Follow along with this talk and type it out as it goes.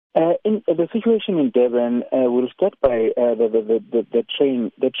In the situation in Durban, we'll start by the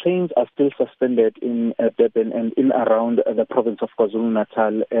train. The trains are still suspended in Durban and in around the province of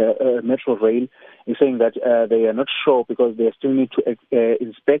KwaZulu-Natal. Metro Rail is saying that they are not sure because they still need to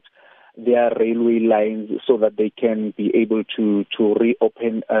inspect their railway lines so that they can be able to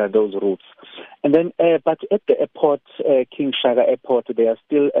reopen those routes. And then, but at the airport, King Shaka Airport, they are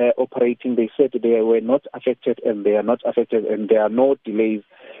still operating. They said they were not affected and they are not affected and there are no delays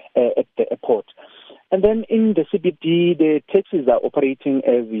at the airport. And then in the CBD, the taxis are operating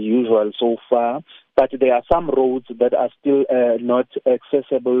as usual so far, but there are some roads that are still not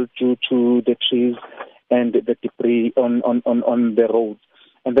accessible due to the trees and the debris on the roads.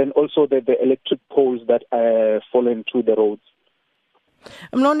 And then also the electric poles that are fallen to the roads.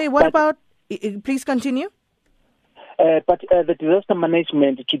 Mlonde, please continue. But the disaster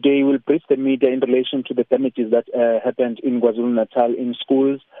management today will brief the media in relation to the damages that happened in KwaZulu-Natal in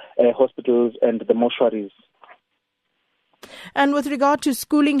schools, hospitals and the mortuaries. And with regard to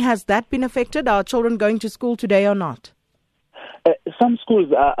schooling, has that been affected? Are children going to school today or not? Some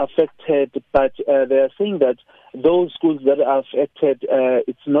schools are affected, but they are saying that those schools that are affected,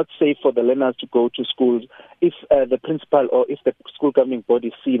 it's not safe for the learners to go to schools. If the principal or if the school governing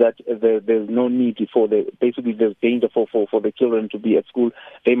body see that there's no need basically there's danger for the children to be at school,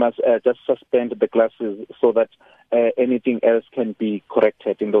 they must just suspend the classes so that anything else can be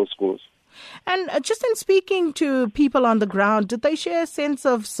corrected in those schools. And just in speaking to people on the ground, did they share a sense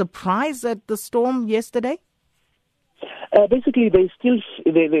of surprise at the storm yesterday? Basically, they still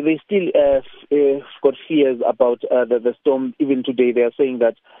got fears about the storm. Even today, they are saying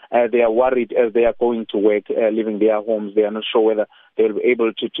that they are worried as they are going to work, leaving their homes. They are not sure whether they will be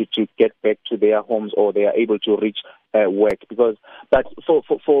able to get back to their homes or they are able to reach work. But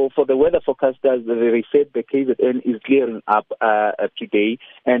for the weather forecasters, they said the KZN is clearing up today,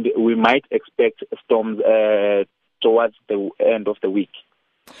 and we might expect storms towards the end of the week.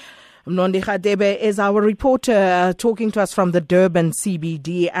 Mlondi Radebe is our reporter talking to us from the Durban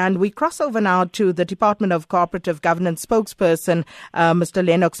CBD, and we cross over now to the Department of Cooperative Governance spokesperson, Mr.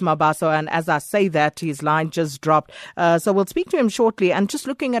 Lennox Mabaso, and as I say that, his line just dropped. So we'll speak to him shortly, and just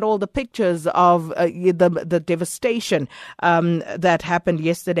looking at all the pictures of the devastation that happened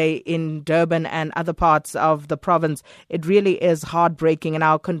yesterday in Durban and other parts of the province, it really is heartbreaking, and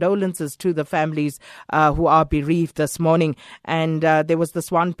our condolences to the families who are bereaved this morning. And there was this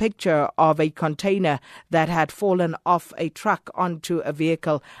one picture of a container that had fallen off a truck onto a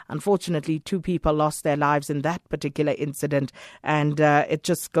vehicle. Unfortunately, 2 people lost their lives in that particular incident, and it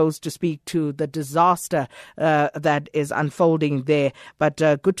just goes to speak to the disaster that is unfolding there. But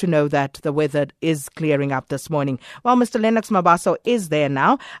good to know that the weather is clearing up this morning. Well, Mr. Lennox Mabaso is there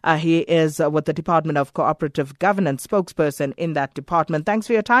now. He is with the Department of Cooperative Governance, spokesperson in that department. Thanks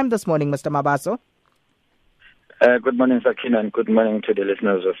for your time this morning, Mr. Mabaso. Good morning, Sakina, and good morning to the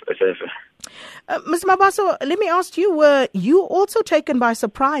listeners of SAFA. Mr. Mabaso, let me ask you, were you also taken by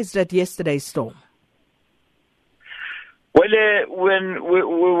surprise at yesterday's storm? Well, when we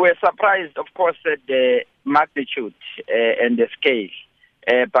were surprised, of course, at the magnitude and the scale.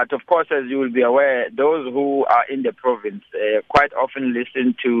 But of course, as you will be aware, those who are in the province quite often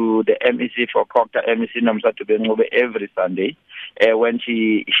listen to the MEC for Kokta, MEC Nomzatu Bengobe, every Sunday when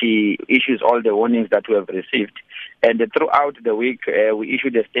she issues all the warnings that we have received. And throughout the week, we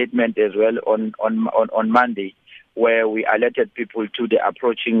issued a statement as well on Monday, where we alerted people to the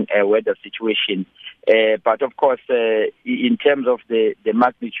approaching weather situation. But of course, in terms of the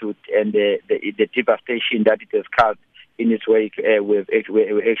magnitude and the devastation that it has caused in its wake, we're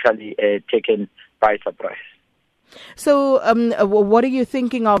actually taken by surprise. So what are you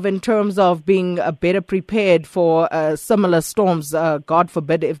thinking of in terms of being better prepared for similar storms, God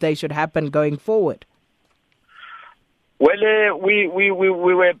forbid, if they should happen going forward? Well, we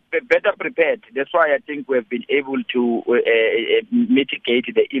were better prepared. That's why I think we've been able to mitigate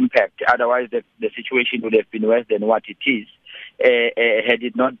the impact. Otherwise, the situation would have been worse than what it is. Had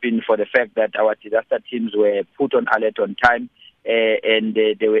it not been for the fact that our disaster teams were put on alert on time and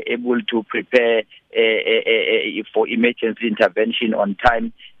they were able to prepare for emergency intervention on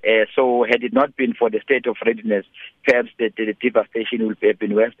time. So had it not been for the state of readiness, perhaps the devastation would have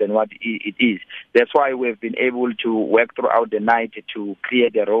been worse than what it is. That's why we've been able to work throughout the night to clear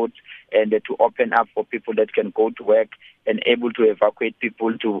the roads and to open up for people that can go to work and able to evacuate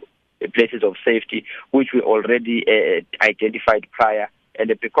people to places of safety, which we already identified prior.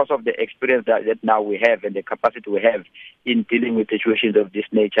 And because of the experience that now we have and the capacity we have in dealing with situations of this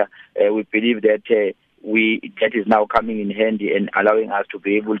nature, we believe that that is now coming in handy and allowing us to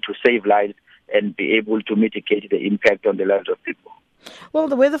be able to save lives and be able to mitigate the impact on the lives of people. Well,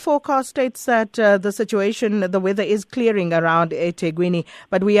 the weather forecast states that the weather is clearing around eThekwini,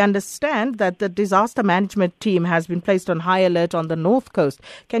 but we understand that the disaster management team has been placed on high alert on the north coast.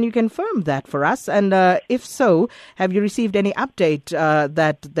 Can you confirm that for us? And if so, have you received any update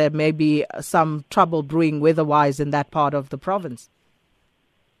that there may be some trouble brewing weather-wise in that part of the province?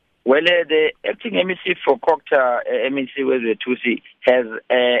 Well, the acting MEC for Kokta, MEC Weather Tusi, has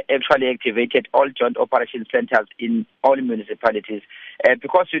actually activated all joint operation centers in all municipalities.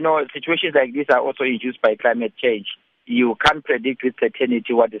 Because, situations like this are also induced by climate change. You can't predict with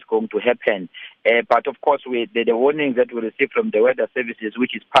certainty what is going to happen. But, of course, the warnings that we receive from the weather services,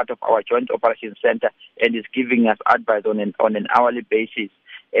 which is part of our joint operation center and is giving us advice on an hourly basis,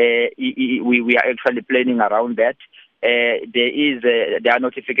 we are actually planning around that. There are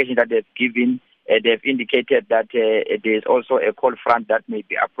notifications that they've given. They've indicated that there is also a cold front that may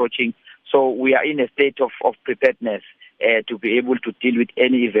be approaching. So we are in a state of preparedness to be able to deal with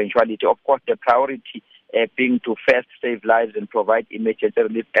any eventuality. Of course, the priority being to first save lives and provide emergency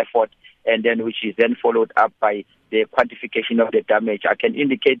relief effort, and then which is then followed up by the quantification of the damage. I can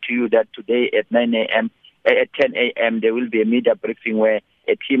indicate to you that today at 9 a.m., at 10 a.m., there will be a media briefing where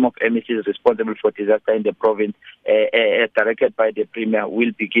a team of MECs responsible for disaster in the province, directed by the Premier,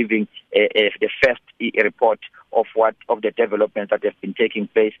 will be giving the first report of the developments that have been taking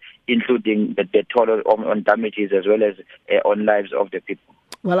place, including the toll on damages as well as on lives of the people.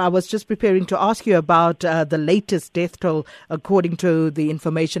 Well, I was just preparing to ask you about the latest death toll according to the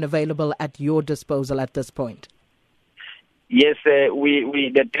information available at your disposal at this point. Yes,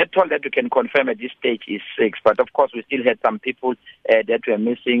 the death toll that we can confirm at this stage is 6, but of course we still had some people that were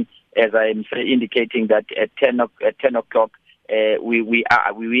missing, as I'm indicating that at 10 o'clock we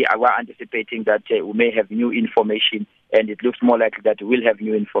are anticipating that we may have new information, and it looks more likely that we will have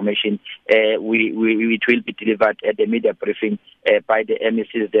new information. It will be delivered at the media briefing by the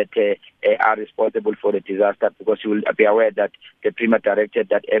MECs that are responsible for the disaster, because you will be aware that the Premier directed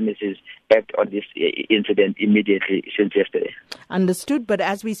that MECs act on this incident immediately since yesterday. Understood, but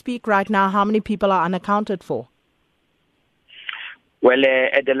as we speak right now, how many people are unaccounted for? Well,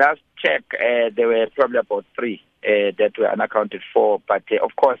 at the last check, there were probably about 3 that were unaccounted for, but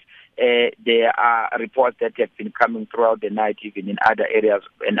of course, there are reports that have been coming throughout the night, even in other areas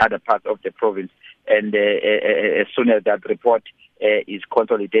and other parts of the province. And as soon as that report is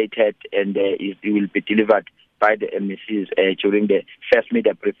consolidated and it will be delivered by the MECs during the first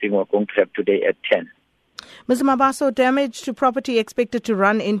media briefing we're going to have today at 10. Mr. Mabaso, damage to property expected to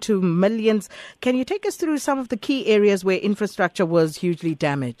run into millions. Can you take us through some of the key areas where infrastructure was hugely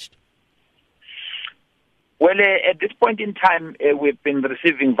damaged? Well, at this point in time, we've been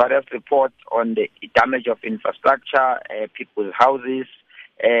receiving various reports on the damage of infrastructure, people's houses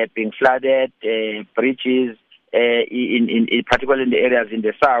being flooded, bridges, particularly in the areas in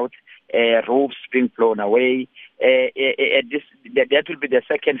the south, roofs being blown away. That will be the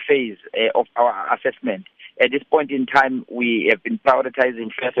second phase of our assessment. At this point in time, we have been prioritizing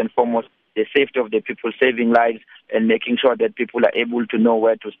first and foremost the safety of the people, saving lives and making sure that people are able to know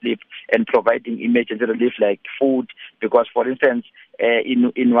where to sleep, and providing emergency relief like food. Because, for instance,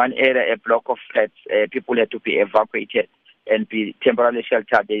 in one area, a block of flats, people had to be evacuated and be temporarily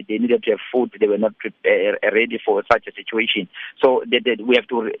sheltered. They needed to have food. They were not ready for such a situation. So we have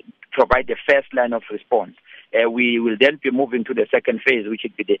to provide the first line of response. We will then be moving to the second phase, which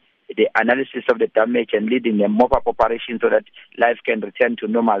would be the analysis of the damage and leading a mop-up operation so that life can return to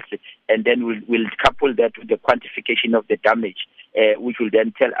normalcy. And then we'll couple that with the quantification of the damage, which will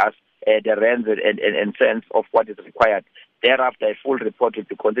then tell us the range and sense of what is required. Thereafter, a full report will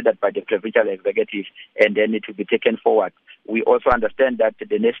be considered by the provincial executive, and then it will be taken forward. We also understand that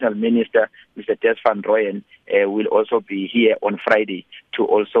the National Minister, Mr. Des van Rooyen, will also be here on Friday to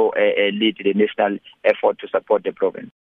also lead the national effort to support the province.